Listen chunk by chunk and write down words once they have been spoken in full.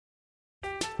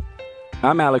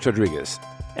I'm Alex Rodriguez.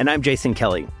 And I'm Jason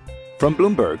Kelly. From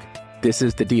Bloomberg, this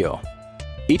is The Deal.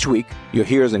 Each week, you'll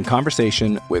hear us in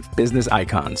conversation with business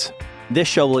icons. This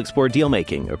show will explore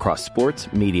deal-making across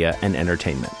sports, media, and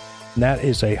entertainment. That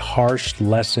is a harsh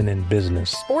lesson in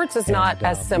business. Sports is not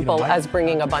as simple as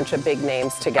bringing a bunch of big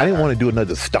names together. I didn't want to do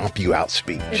another stomp you out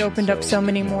speech. It opened up so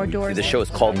many more doors. The show is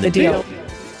called The Deal.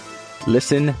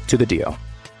 Listen to The Deal.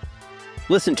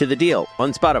 Listen to The Deal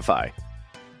on Spotify.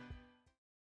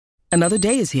 Another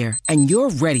day is here, and you're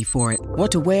ready for it.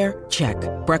 What to wear? Check.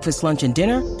 Breakfast, lunch, and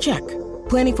dinner? Check.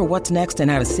 Planning for what's next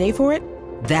and how to save for it?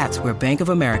 That's where Bank of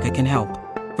America can help.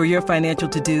 For your financial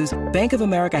to-dos, Bank of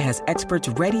America has experts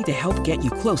ready to help get you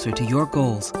closer to your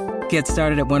goals. Get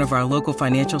started at one of our local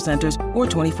financial centers or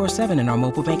 24/7 in our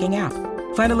mobile banking app.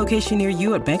 Find a location near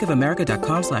you at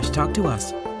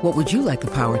bankofamerica.com/talktous. What would you like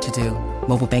the power to do?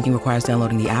 Mobile banking requires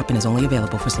downloading the app and is only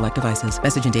available for select devices.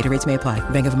 Message and data rates may apply.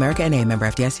 Bank of America N.A., member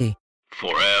FDIC.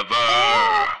 Forever.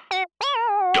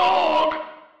 Dog.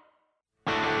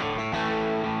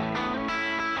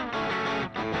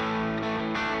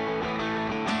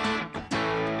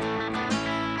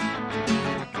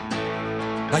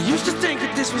 I used to think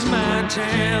that this was my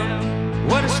town.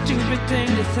 What a stupid thing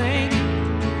to think.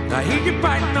 I hear you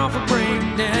biting off a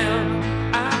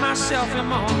breakdown. I myself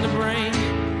am on the brink.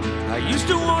 I used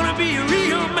to want to be a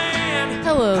real man.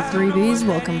 Hello, 3Bs.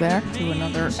 Welcome back to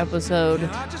another episode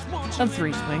of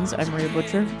Three Swings. I'm Rhea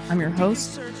Butcher. I'm your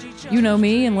host. You know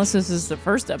me, unless this is the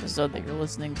first episode that you're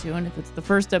listening to. And if it's the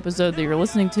first episode that you're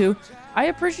listening to, I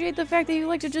appreciate the fact that you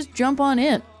like to just jump on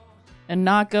in and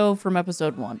not go from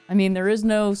episode 1. I mean, there is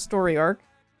no story arc,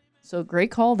 so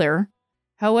great call there.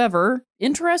 However,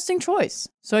 interesting choice.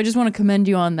 So I just want to commend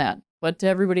you on that. But to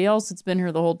everybody else that's been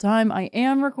here the whole time, I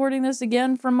am recording this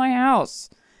again from my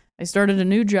house. I started a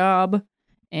new job,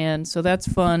 and so that's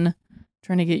fun.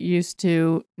 Trying to get used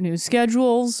to new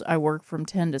schedules. I work from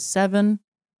 10 to 7.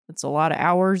 That's a lot of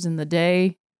hours in the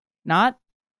day. Not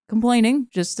complaining,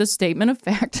 just a statement of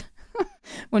fact.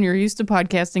 When you're used to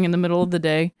podcasting in the middle of the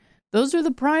day, those are the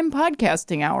prime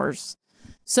podcasting hours.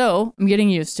 So I'm getting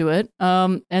used to it.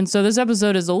 And so this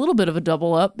episode is a little bit of a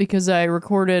double up because I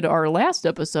recorded our last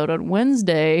episode on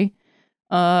Wednesday,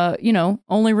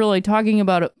 only really talking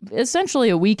about essentially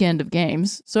a weekend of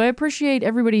games. So I appreciate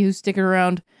everybody who's sticking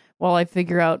around while I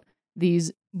figure out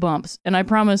these bumps. And I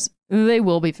promise they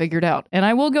will be figured out. And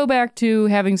I will go back to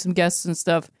having some guests and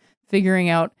stuff, figuring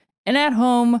out an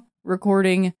at-home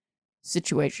recording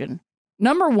situation.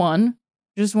 Number one,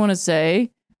 just want to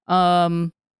say,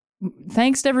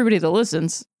 thanks to everybody that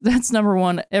listens. That's number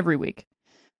one every week.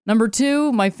 Number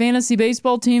two, my fantasy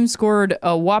baseball team scored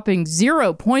a whopping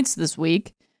 0 points this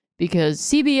week because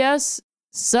CBS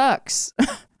sucks.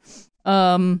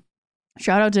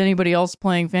 Shout out to anybody else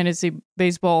playing fantasy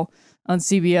baseball on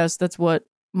CBS. That's what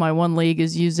my one league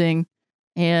is using.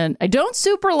 And I don't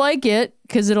super like it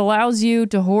because it allows you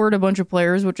to hoard a bunch of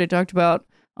players, which I talked about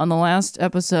on the last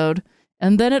episode.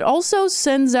 And then it also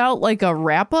sends out like a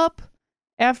wrap up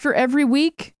after every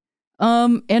week.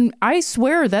 And I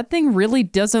swear that thing really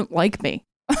doesn't like me.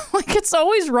 Like it's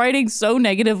always writing so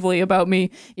negatively about me,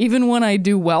 even when I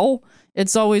do well.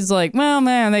 It's always like, well,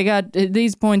 man, they got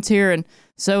these points here and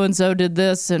so did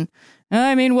this. And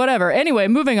I mean, whatever. Anyway,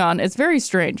 moving on. It's very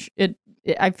strange.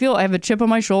 I feel I have a chip on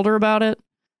my shoulder about it.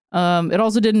 It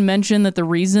also didn't mention that the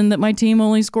reason that my team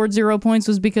only scored 0 points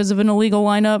was because of an illegal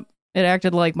lineup. It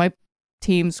acted like my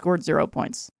team scored 0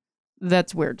 points.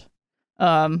 That's weird.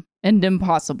 And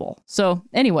impossible. So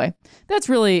anyway, that's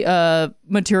really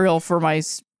material for my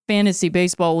fantasy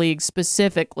baseball league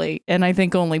specifically. And I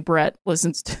think only Brett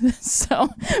listens to this. So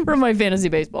from my fantasy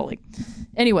baseball league.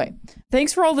 Anyway,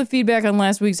 thanks for all the feedback on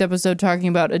last week's episode talking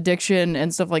about addiction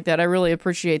and stuff like that. I really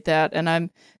appreciate that. And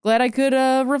I'm glad I could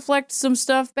reflect some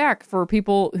stuff back for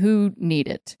people who need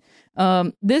it.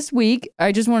 This week,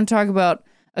 I just want to talk about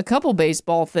a couple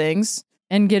baseball things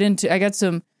and I got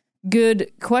some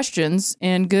good questions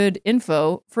and good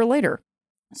info for later.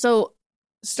 So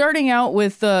starting out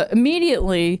with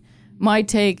immediately my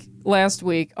take last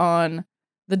week on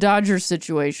the Dodgers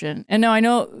situation. And now I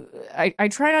know I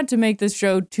try not to make this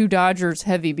show too Dodgers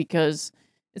heavy because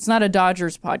it's not a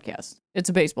Dodgers podcast. It's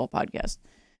a baseball podcast.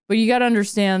 But you got to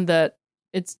understand that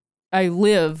I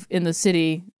live in the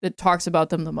city that talks about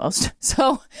them the most.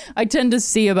 So I tend to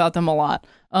see about them a lot.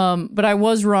 But I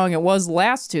was wrong. It was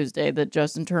last Tuesday that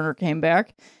Justin Turner came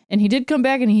back. And he did come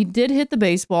back and he did hit the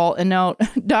baseball. And now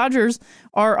Dodgers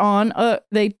are on.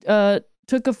 They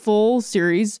took a full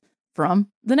series from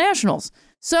the Nationals.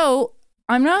 So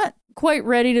I'm not quite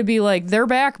ready to be like, they're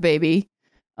back, baby.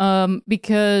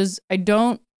 Because I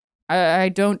don't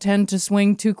tend to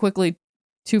swing too quickly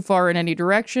too far in any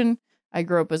direction. I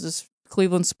grew up as a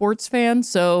Cleveland sports fan,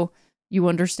 so you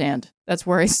understand. That's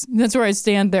where I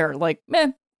stand there. Like,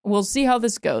 we'll see how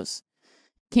this goes.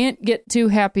 Can't get too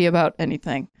happy about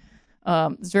anything.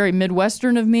 It's very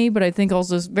Midwestern of me, but I think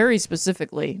also very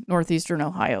specifically Northeastern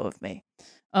Ohio of me.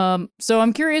 So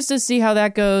I'm curious to see how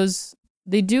that goes.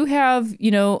 They do have,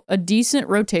 a decent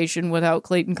rotation without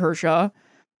Clayton Kershaw.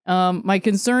 My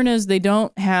concern is they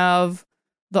don't have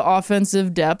the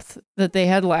offensive depth that they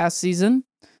had last season.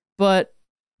 But,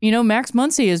 Max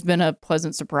Muncy has been a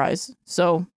pleasant surprise.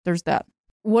 So there's that.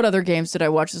 What other games did I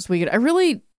watch this weekend? I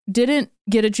really didn't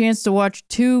get a chance to watch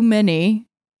too many.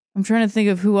 I'm trying to think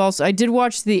of who else. I did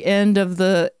watch the end of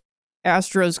the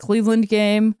Astros-Cleveland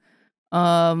game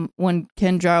when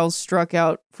Ken Giles struck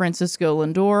out Francisco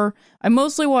Lindor. I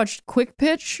mostly watched Quick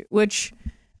Pitch, which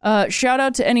shout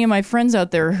out to any of my friends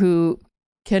out there who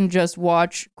can just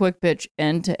watch Quick Pitch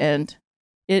end to end.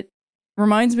 It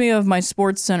reminds me of my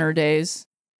Sports Center days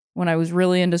when I was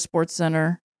really into Sports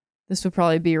Center. This would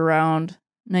probably be around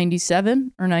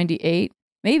 97 or 98.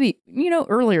 Maybe,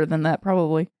 earlier than that,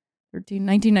 probably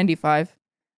 1995.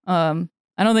 I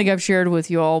don't think I've shared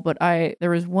with you all, but there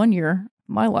was one year of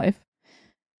my life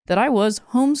that I was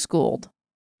homeschooled.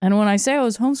 And when I say I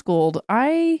was homeschooled,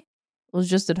 I was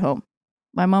just at home.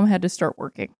 My mom had to start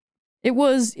working. It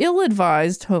was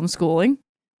ill-advised homeschooling.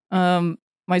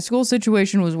 My school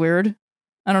situation was weird.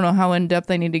 I don't know how in-depth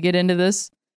I need to get into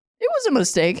this. It was a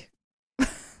mistake.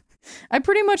 I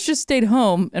pretty much just stayed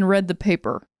home and read the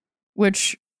paper.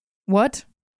 Which, what?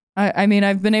 I mean,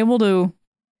 I've been able to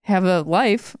have a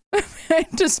life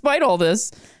despite all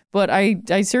this, but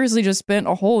I seriously just spent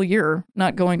a whole year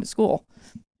not going to school,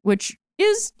 which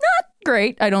is not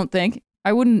great, I don't think.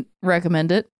 I wouldn't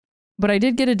recommend it, but I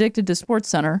did get addicted to Sports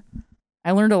Center.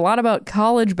 I learned a lot about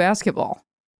college basketball.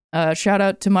 Shout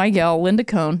out to my gal, Linda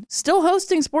Cohn, still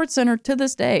hosting Sports Center to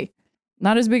this day.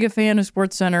 Not as big a fan of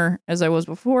Sports Center as I was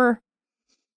before,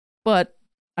 but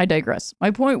I digress.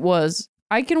 My point was,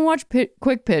 I can watch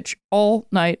Quick Pitch all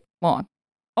night long.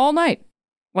 All night.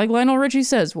 Like Lionel Richie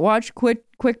says, watch Quick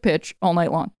Pitch all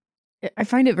night long. I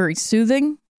find it very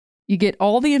soothing. You get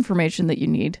all the information that you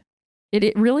need.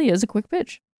 It really is a quick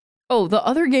pitch. Oh, the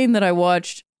other game that I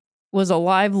watched was a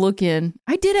live look-in.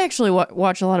 I did actually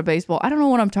watch a lot of baseball. I don't know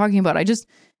what I'm talking about. I just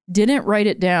didn't write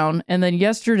it down. And then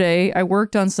yesterday, I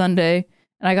worked on Sunday,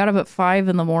 and I got up at 5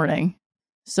 a.m.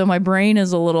 So my brain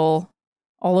is a little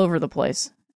all over the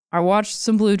place. I watched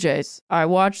some Blue Jays. I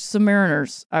watched some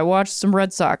Mariners. I watched some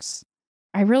Red Sox.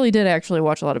 I really did actually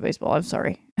watch a lot of baseball. I'm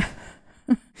sorry.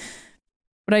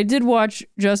 But I did watch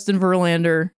Justin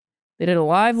Verlander. They did a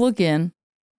live look-in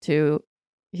to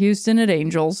Houston at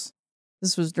Angels.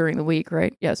 This was during the week,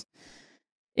 right? Yes.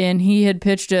 And he had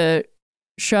pitched a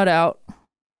shutout,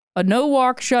 a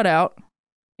no-walk shutout,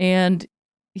 and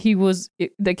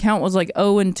the count was like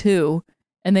 0-2,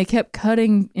 and they kept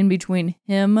cutting in between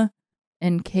him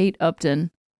and Kate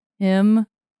Upton. Him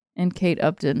and Kate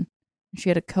Upton. She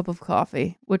had a cup of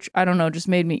coffee, which, I don't know, just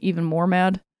made me even more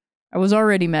mad. I was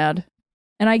already mad.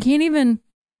 And I can't even,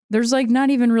 there's like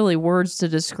not even really words to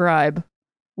describe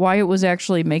why it was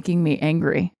actually making me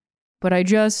angry. But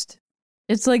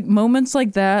it's like moments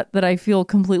like that I feel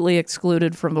completely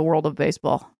excluded from the world of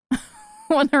baseball.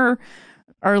 When there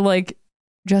are like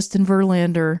Justin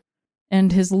Verlander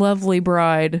and his lovely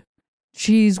bride,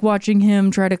 she's watching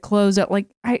him try to close out. Like,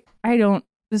 I don't,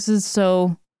 this is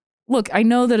so, look, I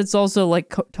know that it's also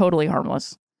like totally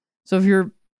harmless. So if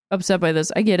you're upset by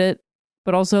this, I get it.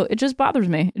 But also, it just bothers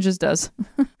me. It just does.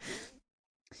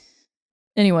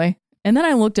 Anyway, and then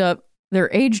I looked up their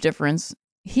age difference.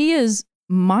 He is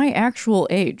my actual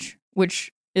age,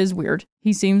 which is weird.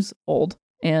 He seems old,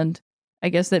 and I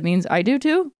guess that means I do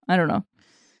too? I don't know.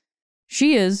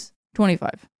 She is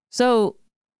 25. So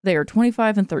they are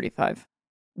 25 and 35.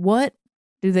 What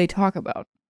do they talk about?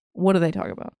 What do they talk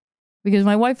about? Because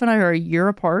my wife and I are a year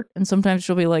apart, and sometimes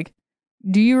she'll be like,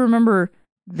 do you remember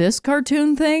this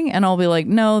cartoon thing? And I'll be like,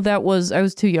 no, I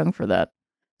was too young for that.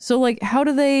 So like, how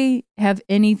do they have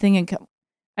anything in common?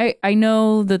 I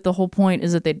know that the whole point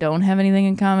is that they don't have anything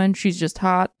in common. She's just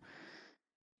hot.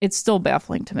 It's still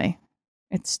baffling to me.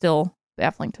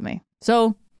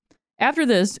 So after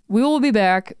this, we will be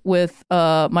back with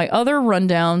my other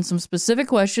rundown, some specific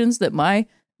questions that my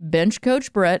bench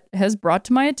coach Brett has brought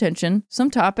to my attention, some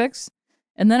topics.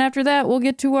 And then after that, we'll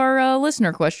get to our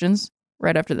listener questions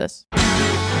right after this.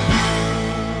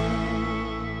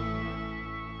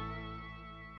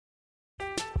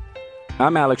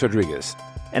 I'm Alex Rodriguez.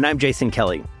 And I'm Jason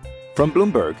Kelly. From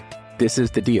Bloomberg, this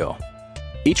is The Deal.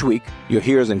 Each week, you'll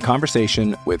hear us in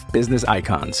conversation with business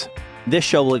icons. This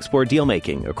show will explore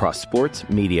deal-making across sports,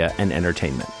 media, and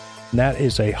entertainment. That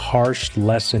is a harsh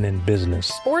lesson in business.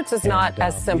 Sports is not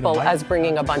as simple as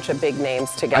bringing a bunch of big names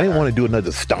together. I didn't want to do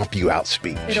another stomp you out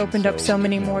speech. It opened up so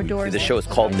many more doors. The show is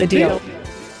called The Deal.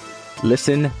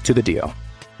 Listen to The Deal.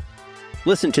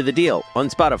 Listen to The Deal on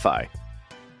Spotify.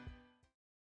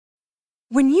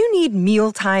 When you need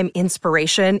mealtime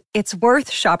inspiration, it's worth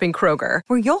shopping Kroger,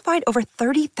 where you'll find over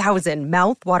 30,000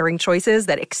 mouth-watering choices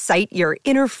that excite your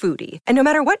inner foodie. And no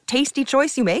matter what tasty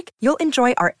choice you make, you'll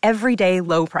enjoy our everyday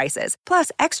low prices,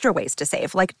 plus extra ways to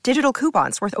save, like digital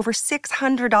coupons worth over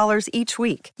 $600 each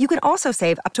week. You can also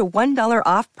save up to $1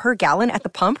 off per gallon at the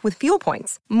pump with fuel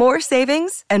points. More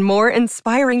savings and more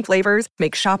inspiring flavors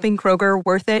make shopping Kroger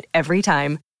worth it every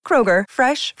time. Kroger,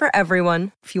 fresh for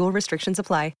everyone. Fuel restrictions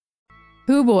apply.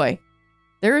 Hoo boy,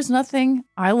 there is nothing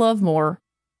I love more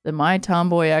than my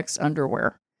Tomboy X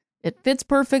underwear. It fits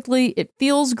perfectly. It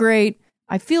feels great.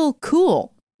 I feel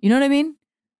cool. You know what I mean?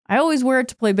 I always wear it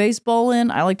to play baseball in.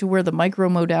 I like to wear the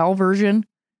micro-modal version.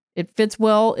 It fits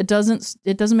well. It doesn't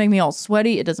make me all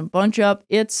sweaty. It doesn't bunch up.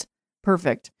 It's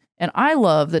perfect. And I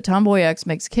love that Tomboy X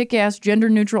makes kick-ass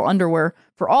gender-neutral underwear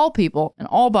for all people and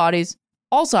all bodies,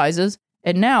 all sizes,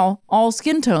 and now all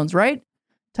skin tones, right?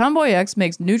 Tomboy X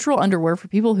makes neutral underwear for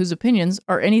people whose opinions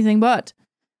are anything but.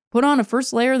 Put on a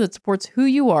first layer that supports who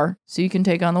you are so you can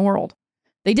take on the world.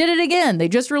 They did it again. They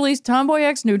just released Tomboy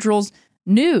X Neutrals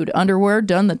nude underwear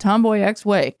done the Tomboy X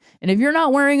way. And if you're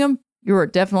not wearing them, you are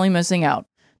definitely missing out.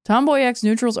 Tomboy X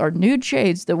Neutrals are nude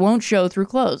shades that won't show through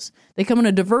clothes. They come in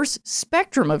a diverse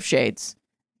spectrum of shades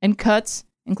and cuts,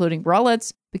 including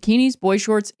bralettes, bikinis, boy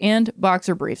shorts, and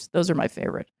boxer briefs. Those are my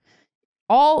favorite.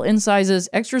 All in sizes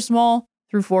extra small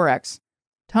through 4X.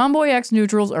 Tomboy X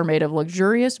Neutrals are made of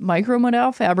luxurious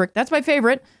micro-modal fabric, that's my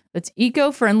favorite, that's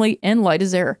eco-friendly and light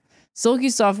as air. Silky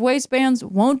soft waistbands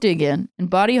won't dig in, and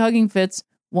body-hugging fits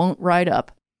won't ride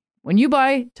up. When you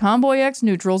buy Tomboy X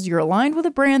Neutrals, you're aligned with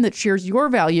a brand that shares your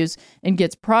values and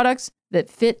gets products that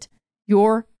fit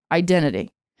your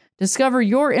identity. Discover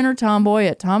your inner tomboy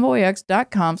at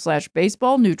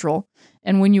tomboyx.com/baseballneutral,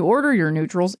 and when you order your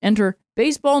neutrals, enter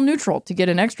baseball neutral to get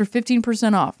an extra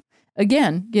 15% off.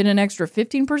 Again, get an extra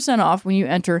 15% off when you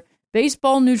enter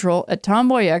baseball neutral at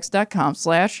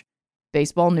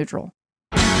tomboyx.com/baseballneutral.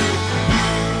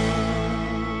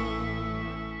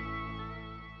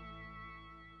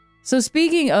 So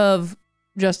speaking of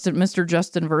Mr.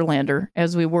 Justin Verlander,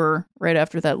 as we were right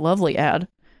after that lovely ad,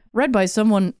 read by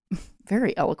someone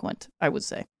very eloquent, I would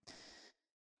say.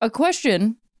 A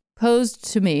question posed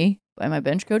to me by my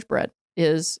bench coach, Brett,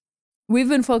 is we've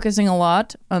been focusing a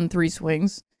lot on three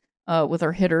swings with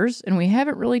our hitters, and we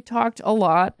haven't really talked a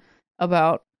lot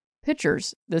about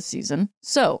pitchers this season.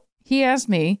 So he asked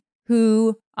me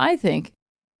who I think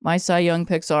my Cy Young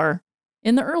picks are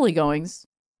in the early goings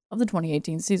of the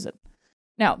 2018 season.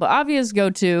 Now, the obvious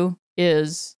go-to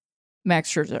is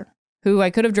Max Scherzer, who I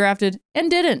could have drafted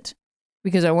and didn't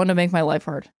because I wanted to make my life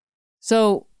hard.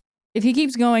 So if he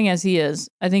keeps going as he is,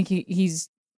 I think he's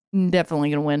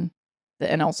definitely going to win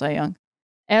the NL Cy Young.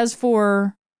 As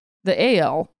for the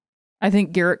AL, I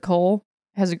think Garrett Cole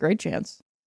has a great chance,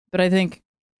 but I think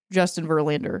Justin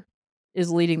Verlander is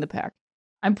leading the pack.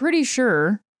 I'm pretty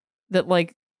sure that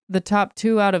like the top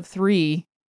 2 out of 3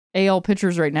 AL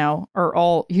pitchers right now are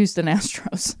all Houston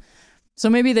Astros. So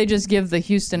maybe they just give the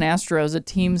Houston Astros a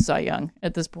team Cy Young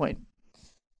at this point.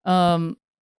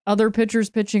 Other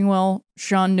pitchers pitching well,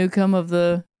 Sean Newcomb of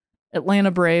the Atlanta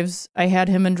Braves. I had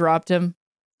him and dropped him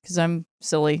because I'm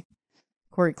silly.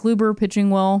 Corey Kluber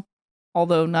pitching well,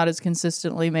 although not as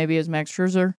consistently maybe as Max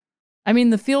Scherzer. I mean,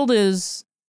 the field is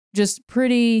just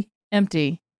pretty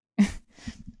empty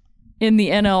in the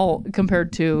NL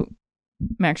compared to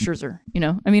Max Scherzer, you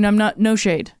know? I mean, no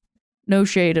shade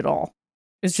at all.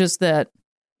 It's just that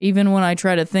even when I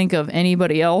try to think of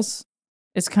anybody else,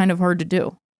 it's kind of hard to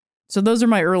do. So those are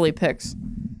my early picks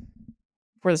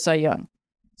for the Cy Young.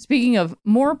 Speaking of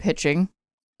more pitching,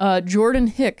 Jordan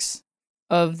Hicks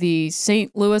of the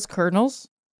St. Louis Cardinals,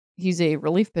 he's a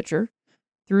relief pitcher,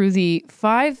 threw the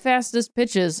 5 fastest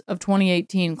pitches of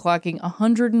 2018, clocking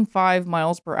 105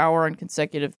 miles per hour on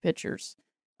consecutive pitches.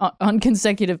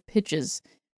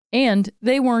 And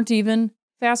they weren't even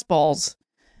fastballs.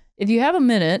 If you have a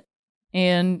minute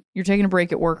and you're taking a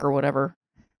break at work or whatever,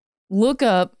 look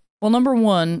up, well, number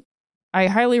one, I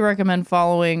highly recommend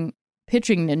following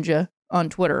Pitching Ninja on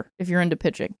Twitter if you're into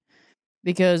pitching,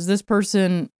 because this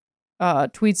person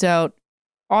tweets out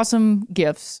awesome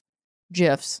GIFs.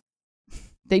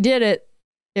 They did it.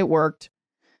 It worked.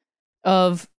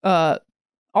 Of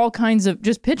all kinds of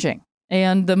just pitching.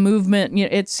 And the movement,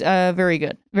 it's very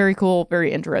good, very cool,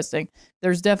 very interesting.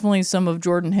 There's definitely some of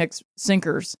Jordan Hicks'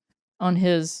 sinkers on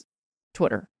his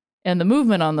Twitter. And the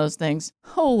movement on those things,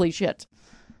 holy shit.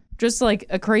 Just like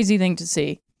a crazy thing to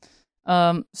see.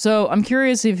 So I'm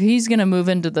curious if he's going to move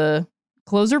into the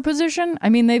closer position. I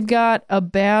mean, they've got a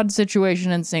bad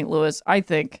situation in St. Louis, I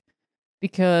think,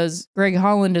 because Greg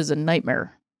Holland is a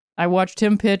nightmare. I watched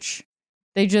him pitch.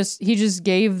 He just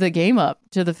gave the game up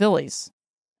to the Phillies.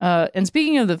 And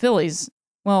speaking of the Phillies,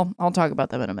 well, I'll talk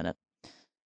about them in a minute.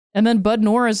 And then Bud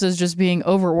Norris is just being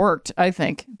overworked, I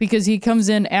think, because he comes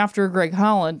in after Greg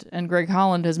Holland, and Greg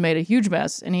Holland has made a huge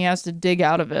mess, and he has to dig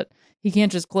out of it. He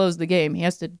can't just close the game. He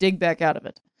has to dig back out of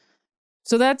it.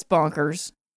 So that's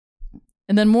bonkers.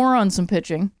 And then more on some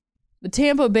pitching. The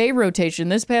Tampa Bay rotation.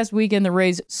 This past weekend, the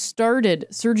Rays started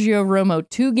Sergio Romo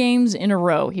 2 games in a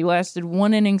row. He lasted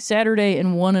 1 inning Saturday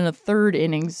and 1 1/3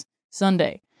 innings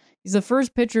Sunday. He's the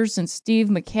first pitcher since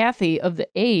Steve McCarthy of the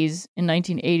A's in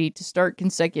 1980 to start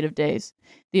consecutive days.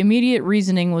 The immediate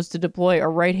reasoning was to deploy a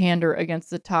right-hander against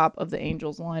the top of the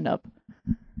Angels lineup.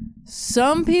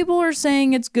 Some people are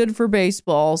saying it's good for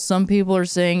baseball. Some people are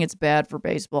saying it's bad for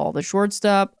baseball. The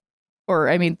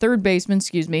third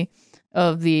baseman,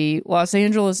 of the Los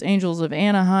Angeles Angels of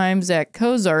Anaheim, Zach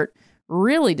Cozart,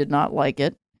 really did not like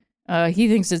it. He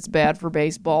thinks it's bad for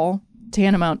baseball,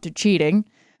 tantamount to cheating.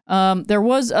 There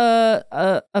was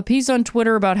a piece on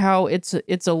Twitter about how it's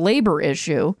a labor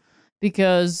issue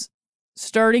because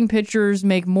starting pitchers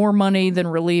make more money than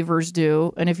relievers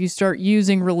do, and if you start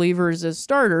using relievers as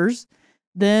starters,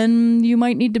 then you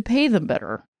might need to pay them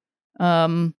better.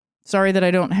 Sorry that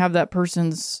I don't have that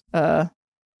person's.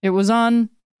 It was on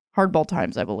Hardball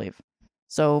Times, I believe.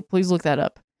 So please look that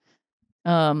up.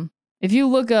 If you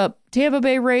look up Tampa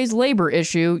Bay Rays labor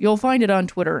issue, you'll find it on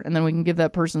Twitter, and then we can give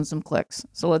that person some clicks.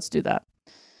 So let's do that.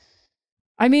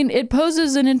 I mean, it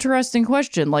poses an interesting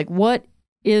question. Like, what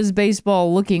is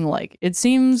baseball looking like? It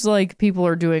seems like people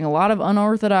are doing a lot of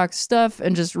unorthodox stuff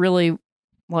and just really,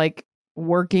 like,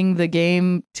 working the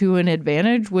game to an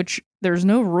advantage, which there's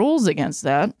no rules against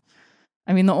that.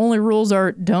 I mean, the only rules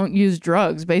are don't use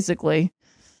drugs, basically.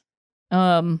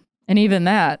 And even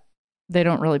that, they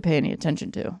don't really pay any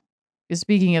attention to.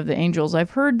 Speaking of the Angels,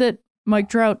 I've heard that Mike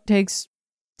Trout takes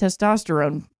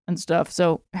testosterone and stuff.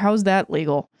 So how's that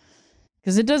legal?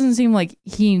 Because it doesn't seem like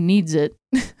he needs it.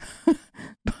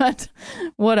 But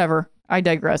whatever. I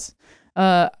digress.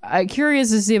 I'm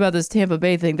curious to see about this Tampa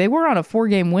Bay thing. They were on a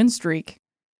 4-game win streak,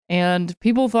 and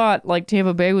people thought like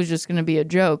Tampa Bay was just going to be a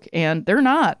joke, and they're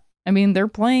not. I mean, they're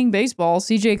playing baseball.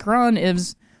 CJ Cron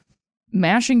is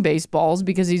mashing baseballs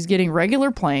because he's getting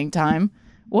regular playing time.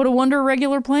 What a wonder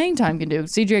regular playing time can do.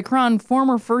 CJ Cron,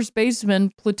 former first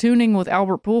baseman, platooning with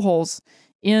Albert Pujols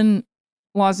in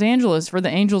Los Angeles for the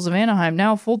Angels of Anaheim,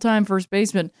 now full-time first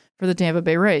baseman for the Tampa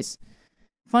Bay Rays.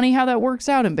 Funny how that works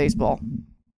out in baseball.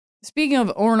 Speaking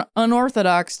of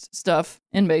unorthodox stuff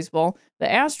in baseball, the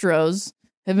Astros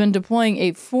have been deploying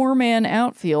a 4-man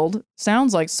outfield,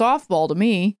 sounds like softball to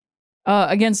me,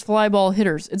 against fly ball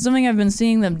hitters. It's something I've been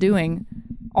seeing them doing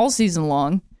all season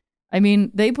long. I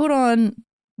mean, they put on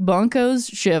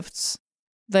bonkos shifts.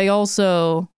 They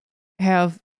also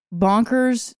have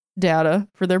bonkers data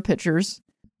for their pitchers.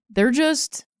 They're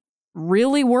just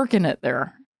really working it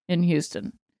there in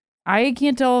Houston. I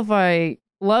can't tell if I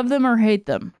love them or hate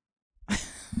them.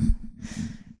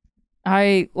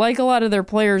 I like a lot of their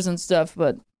players and stuff,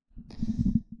 but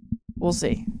we'll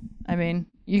see. I mean,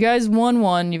 you guys won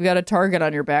one. You've got a target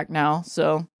on your back now,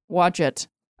 so watch it.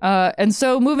 And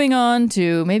so moving on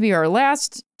to maybe our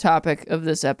last topic of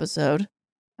this episode,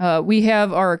 we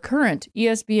have our current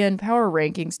ESPN Power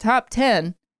Rankings top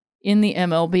 10 in the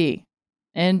MLB.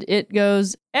 And it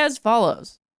goes as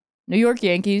follows. New York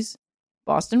Yankees,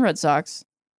 Boston Red Sox,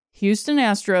 Houston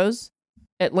Astros,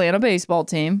 Atlanta Baseball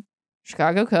Team,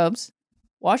 Chicago Cubs,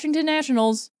 Washington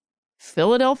Nationals,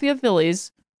 Philadelphia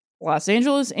Phillies, Los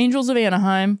Angeles Angels of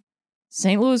Anaheim,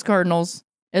 St. Louis Cardinals,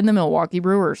 and the Milwaukee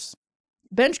Brewers.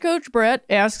 Bench coach Brett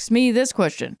asks me this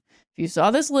question. If you saw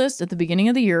this list at the beginning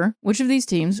of the year, which of these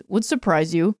teams would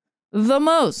surprise you the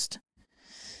most?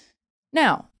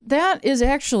 Now, that is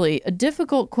actually a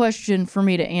difficult question for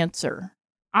me to answer.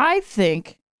 I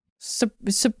think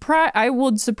I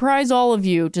would surprise all of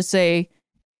you to say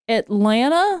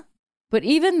Atlanta, but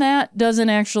even that doesn't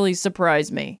actually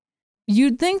surprise me.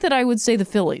 You'd think that I would say the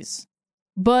Phillies,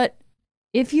 but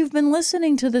if you've been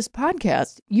listening to this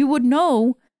podcast, you would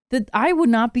know that I would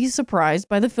not be surprised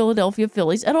by the Philadelphia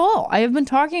Phillies at all. I have been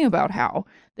talking about how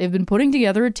they've been putting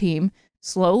together a team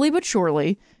slowly but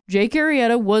surely. Jake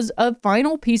Arrieta was a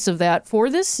final piece of that for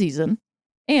this season,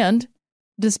 and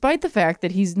despite the fact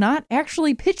that he's not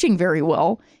actually pitching very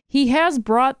well, he has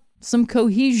brought some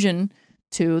cohesion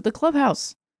to the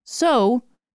clubhouse. So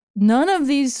none of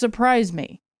these surprise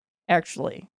me,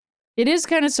 actually. It is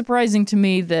kind of surprising to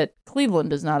me that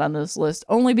Cleveland is not on this list,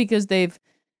 only because they've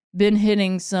been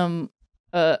hitting some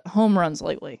home runs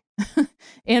lately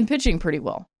and pitching pretty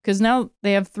well, because now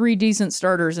they have 3 decent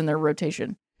starters in their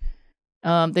rotation.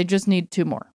 They just need 2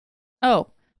 more. Oh,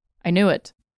 I knew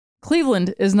it.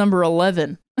 Cleveland is number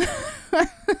 11.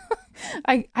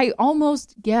 I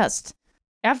almost guessed.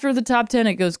 After the top 10,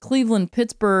 it goes Cleveland,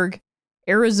 Pittsburgh,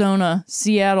 Arizona,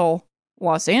 Seattle,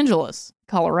 Los Angeles,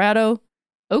 Colorado,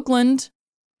 Oakland,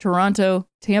 Toronto,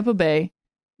 Tampa Bay,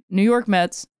 New York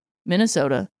Mets,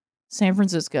 Minnesota, San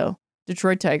Francisco,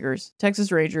 Detroit Tigers,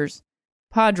 Texas Rangers,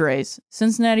 Padres,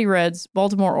 Cincinnati Reds,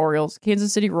 Baltimore Orioles,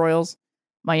 Kansas City Royals,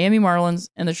 Miami Marlins,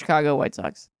 and the Chicago White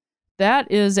Sox.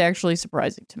 That is actually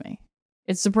surprising to me.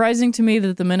 It's surprising to me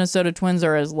that the Minnesota Twins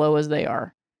are as low as they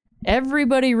are.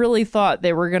 Everybody really thought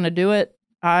they were going to do it.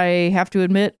 I have to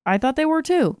admit, I thought they were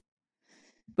too.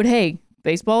 But hey,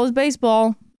 baseball is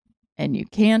baseball, and you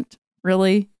can't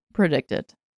really predict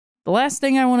it. The last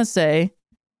thing I want to say,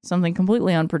 something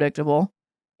completely unpredictable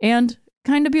and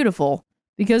kind of beautiful,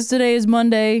 because today is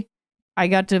Monday. I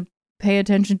got to pay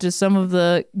attention to some of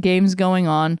the games going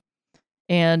on,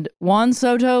 and Juan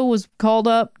Soto was called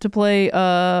up to play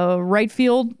left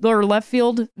field,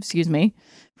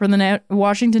 for the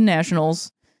Washington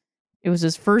Nationals. It was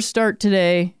his first start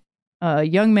today. A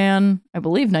young man, I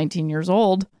believe 19 years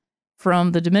old,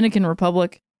 from the Dominican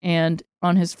Republic, and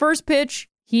on his first pitch,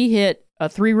 he hit a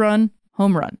 3-run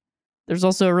home run. There's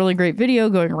also a really great video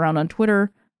going around on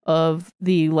Twitter of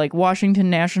the Washington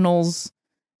Nationals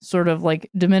sort of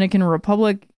Dominican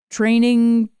Republic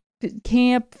training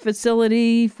camp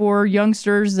facility for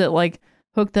youngsters that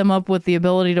hook them up with the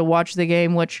ability to watch the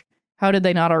game, which how did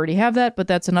they not already have that? But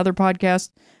that's another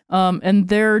podcast. And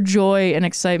their joy and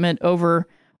excitement over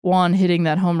Juan hitting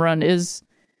that home run is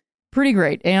pretty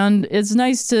great. And it's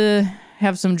nice to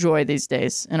have some joy these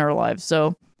days in our lives.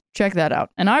 So check that out.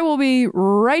 And I will be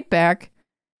right back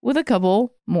with a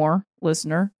couple more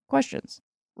listener questions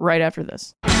right after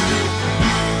this.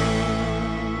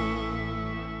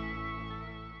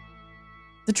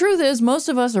 The truth is, most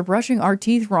of us are brushing our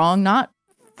teeth wrong, not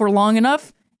for long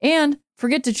enough, and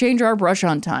forget to change our brush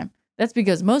on time. That's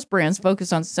because most brands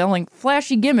focus on selling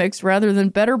flashy gimmicks rather than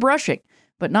better brushing,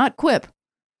 but not Quip.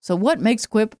 So what makes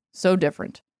Quip so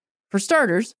different? For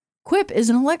starters, Quip is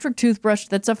an electric toothbrush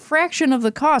that's a fraction of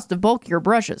the cost of bulkier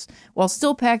brushes, while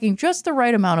still packing just the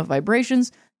right amount of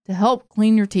vibrations to help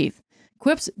clean your teeth.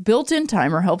 Quip's built-in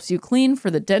timer helps you clean for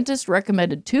the dentist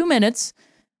recommended 2 minutes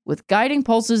with guiding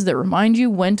pulses that remind you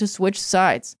when to switch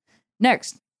sides.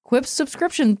 Next, Quip's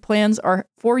subscription plans are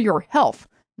for your health,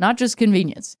 not just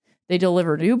convenience. They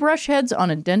deliver new brush heads on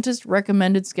a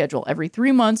dentist-recommended schedule every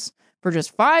 3 months for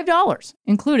just $5,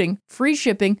 including free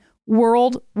shipping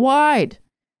worldwide.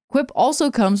 Quip also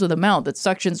comes with a mount that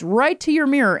suctions right to your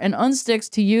mirror and unsticks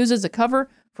to use as a cover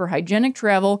for hygienic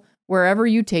travel wherever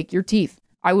you take your teeth.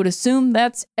 I would assume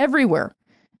that's everywhere.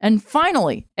 And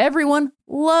finally, everyone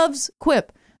loves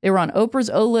Quip. They were on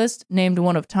Oprah's O List, named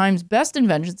one of Time's best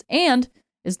inventions, and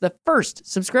is the first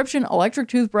subscription electric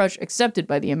toothbrush accepted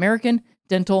by the American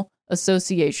Dental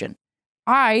Association.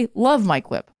 I love my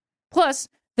Quip. Plus,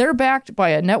 they're backed by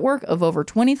a network of over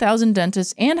 20,000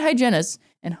 dentists and hygienists,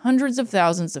 and hundreds of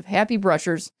thousands of happy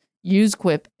brushers use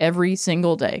Quip every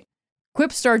single day.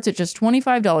 Quip starts at just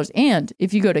 $25, and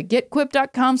if you go to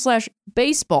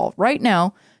getquip.com/baseball right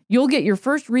now, you'll get your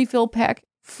first refill pack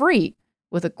free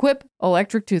with a Quip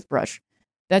electric toothbrush.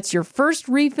 That's your first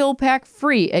refill pack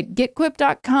free at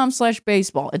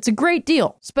getquip.com/baseball. It's a great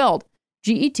deal, spelled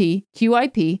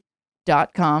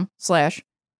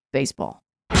GETQIP.com/baseball.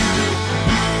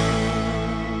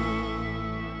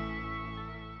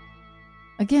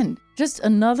 Again, just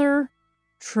another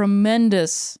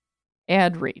tremendous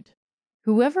ad read.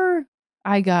 Whoever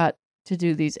I got to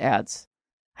do these ads,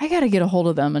 I got to get a hold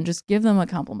of them and just give them a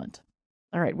compliment.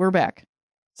 All right, we're back.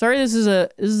 Sorry, this is a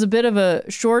bit of a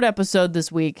short episode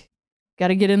this week. Got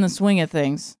to get in the swing of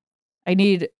things. I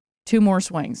need 2 more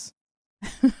swings.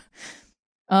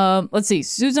 Let's see.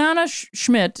 Susanna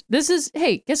Schmidt.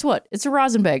 Hey, guess what? It's a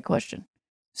Rosenbag question.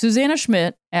 Susanna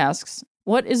Schmidt asks,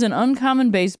 what is an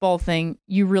uncommon baseball thing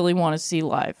you really want to see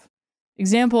live?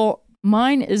 Example,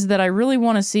 mine is that I really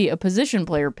want to see a position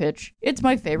player pitch. It's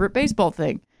my favorite baseball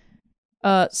thing.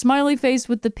 Smiley face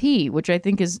with the P, which I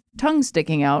think is tongue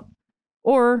sticking out.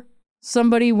 Or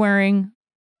somebody wearing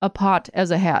a pot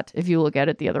as a hat, if you look at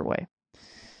it the other way.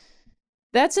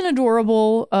 That's an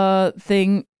adorable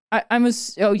thing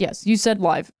Oh, yes, you said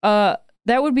live. That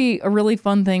would be a really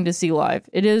fun thing to see live.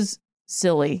 It is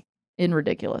silly and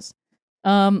ridiculous.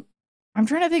 I'm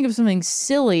trying to think of something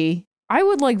silly. I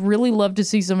would really love to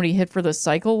see somebody hit for the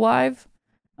cycle live,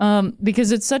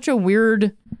 because it's such a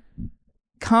weird,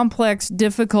 complex,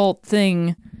 difficult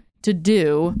thing to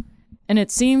do, and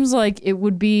it seems like it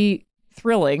would be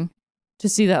thrilling to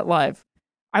see that live.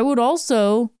 I would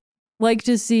also like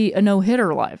to see a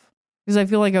no-hitter live, because I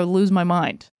feel like I would lose my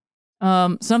mind.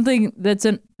 Something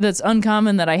that's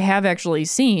uncommon that I have actually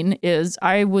seen is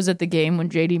I was at the game when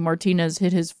JD Martinez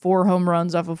hit his 4 home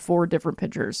runs off of 4 different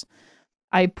pitchers.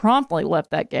 I promptly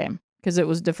left that game because it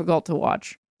was difficult to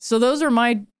watch. So those are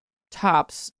my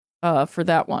tops for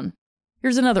that one.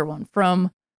 Here's another one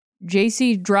from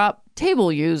JC Drop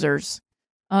Table Users.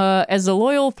 As a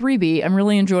loyal 3B, I'm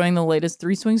really enjoying the latest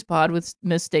 3 Swings pod with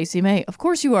Miss Stacey May. Of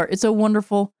course you are. It's a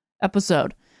wonderful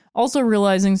episode. Also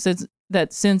realizing since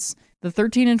the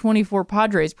 13 and 24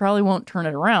 Padres probably won't turn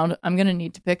it around, I'm going to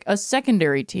need to pick a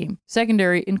secondary team.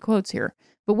 Secondary in quotes here.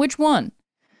 But which one?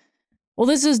 Well,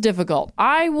 this is difficult.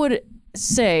 I would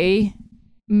say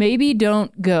maybe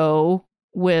don't go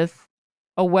with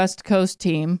a West Coast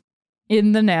team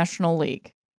in the National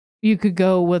League. You could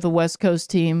go with a West Coast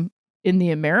team in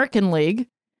the American League.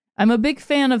 I'm a big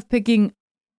fan of picking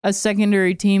a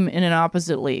secondary team in an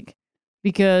opposite league,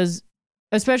 because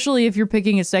especially if you're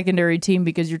picking a secondary team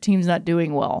because your team's not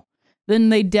doing well, then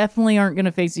they definitely aren't going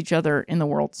to face each other in the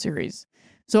World Series.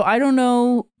 So I don't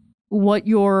know what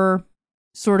your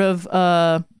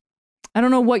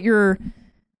what your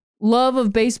love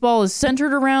of baseball is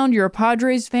centered around. You're a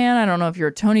Padres fan. I don't know if you're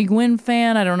a Tony Gwynn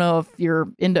fan. I don't know if you're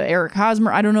into Eric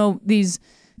Hosmer. I don't know these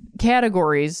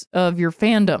categories of your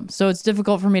fandom, so it's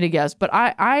difficult for me to guess. But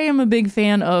I am a big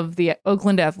fan of the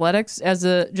Oakland Athletics as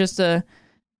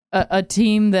a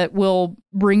team that will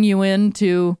bring you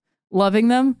into loving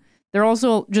them. They're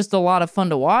also just a lot of fun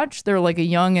to watch. They're like a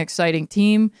young, exciting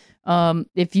team.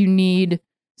 If you need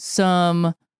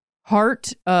some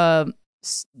heart,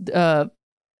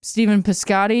 Stephen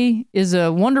Piscotty is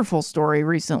a wonderful story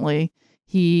recently.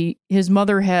 His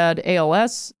mother had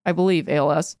ALS, I believe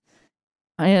ALS,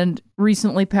 and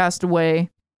recently passed away.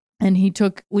 And he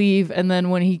took leave, and then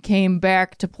when he came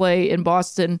back to play in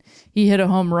Boston, he hit a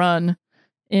home run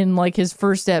in his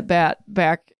first at bat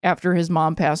back after his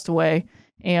mom passed away.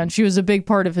 And she was a big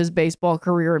part of his baseball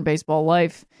career and baseball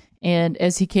life. And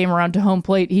as he came around to home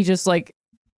plate, he just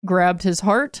grabbed his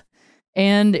heart.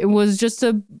 And it was just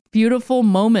a beautiful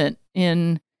moment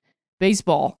in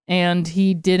baseball. And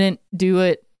he didn't do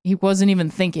it. He wasn't even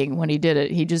thinking when he did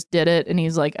it. He just did it. And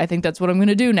he's like, I think that's what I'm going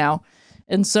to do now.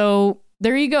 And so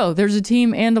there you go. There's a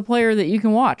team and a player that you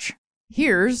can watch.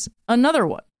 Here's another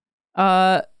one.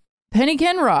 Penny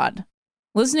Kenrod,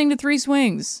 listening to 3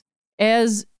 Swings.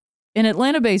 As an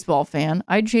Atlanta baseball fan,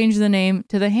 I'd change the name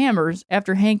to the Hammers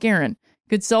after Hank Aaron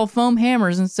could sell foam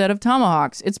hammers instead of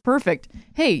tomahawks. It's perfect.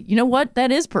 Hey, you know what?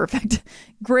 That is perfect.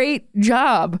 Great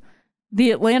job.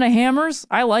 The Atlanta Hammers,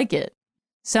 I like it.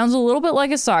 Sounds a little bit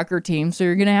like a soccer team, so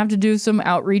you're going to have to do some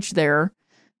outreach there.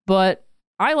 But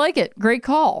I like it. Great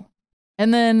call.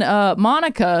 And then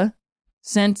Monica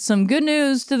sent some good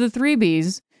news to the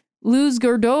 3Bs. Luz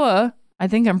Gordoa, I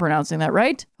think I'm pronouncing that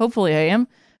right. Hopefully I am.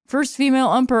 First female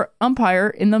umpire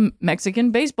in the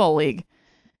Mexican Baseball League.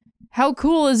 How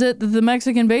cool is it that the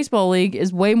Mexican Baseball League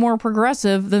is way more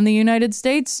progressive than the United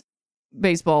States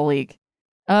Baseball League?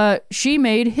 She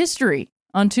made history.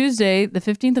 On Tuesday, the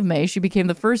 15th of May, she became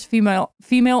the first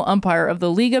female umpire of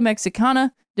the Liga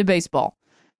Mexicana de Baseball,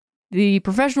 the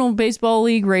professional baseball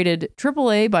league rated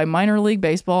AAA by Minor League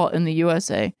Baseball in the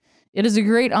USA. It is a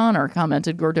great honor,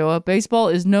 commented Gordoa. Baseball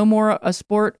is no more a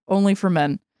sport only for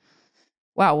men.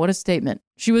 Wow, what a statement.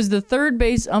 She was the third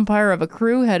base umpire of a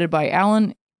crew headed by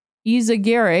Alan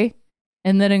Izaguirre,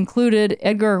 and that included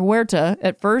Edgar Huerta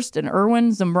at first and Erwin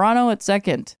Zambrano at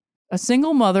second. A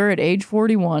single mother at age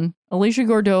 41, Alicia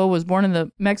Gordoa was born in the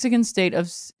Mexican state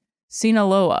of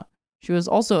Sinaloa. She was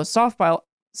also a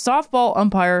softball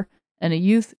umpire and a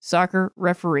youth soccer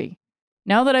referee.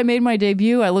 Now that I made my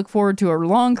debut, I look forward to a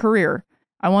long career.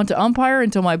 I want to umpire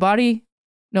until my body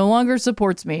no longer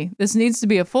supports me. This needs to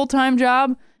be a full-time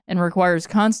job and requires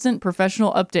constant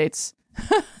professional updates.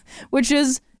 Which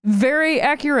is very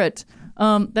accurate.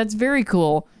 That's very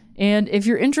cool. And if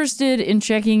you're interested in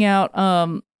checking out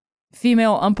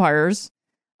female umpires,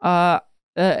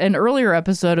 an earlier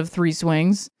episode of 3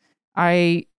 Swings,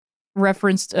 I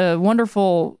referenced a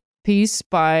wonderful piece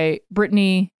by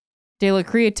Brittany De La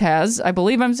Creataz. I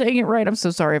believe I'm saying it right. I'm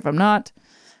so sorry if I'm not.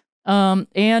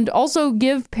 And also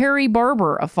give Perry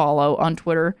Barber a follow on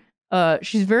Twitter.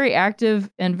 She's very active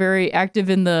in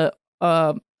the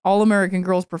All-American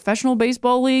Girls Professional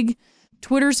Baseball League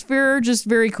Twitter sphere. Just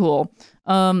very cool.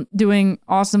 Doing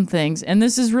awesome things. And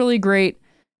this is really great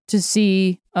to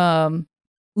see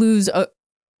lose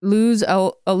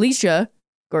Alicia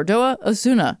Gordoa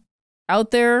Osuna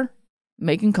out there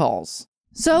making calls.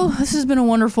 So this has been a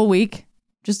wonderful week.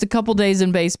 Just a couple days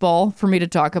in baseball for me to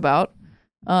talk about.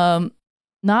 Not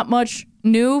much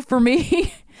new for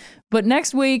me, but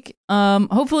next week,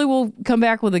 hopefully we'll come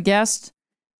back with a guest,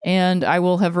 and I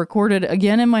will have recorded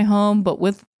again in my home, but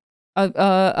with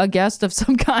a guest of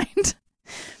some kind.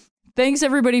 Thanks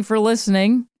everybody for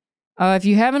listening. If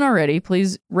you haven't already,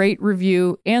 please rate,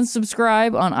 review, and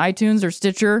subscribe on iTunes or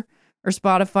Stitcher or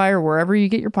Spotify or wherever you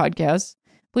get your podcasts.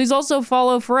 Please also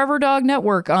follow Forever Dog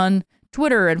Network on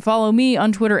Twitter and follow me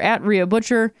on Twitter at Rhea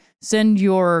Butcher. Send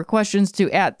your questions to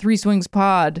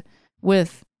 @3swingspod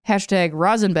with hashtag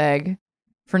Rosenbag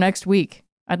for next week.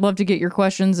 I'd love to get your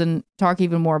questions and talk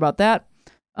even more about that.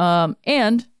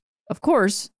 And, of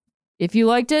course, if you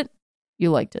liked it,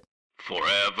 you liked it.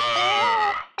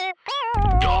 Forever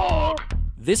Dog.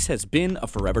 This has been a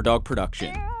Forever Dog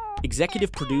production.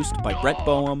 Executive produced by Brett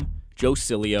Boehm, Joe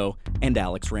Cilio, and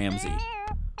Alex Ramsey.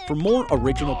 For more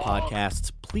original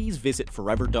podcasts, please visit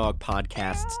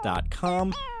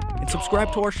foreverdogpodcasts.com and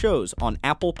subscribe to our shows on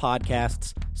Apple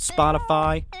Podcasts,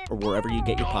 Spotify, or wherever you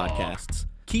get your podcasts.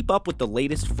 Keep up with the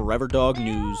latest Forever Dog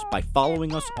news by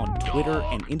following us on Twitter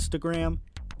and Instagram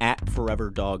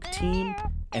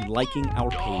 @ForeverDogTeam and liking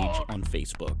our page on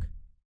Facebook.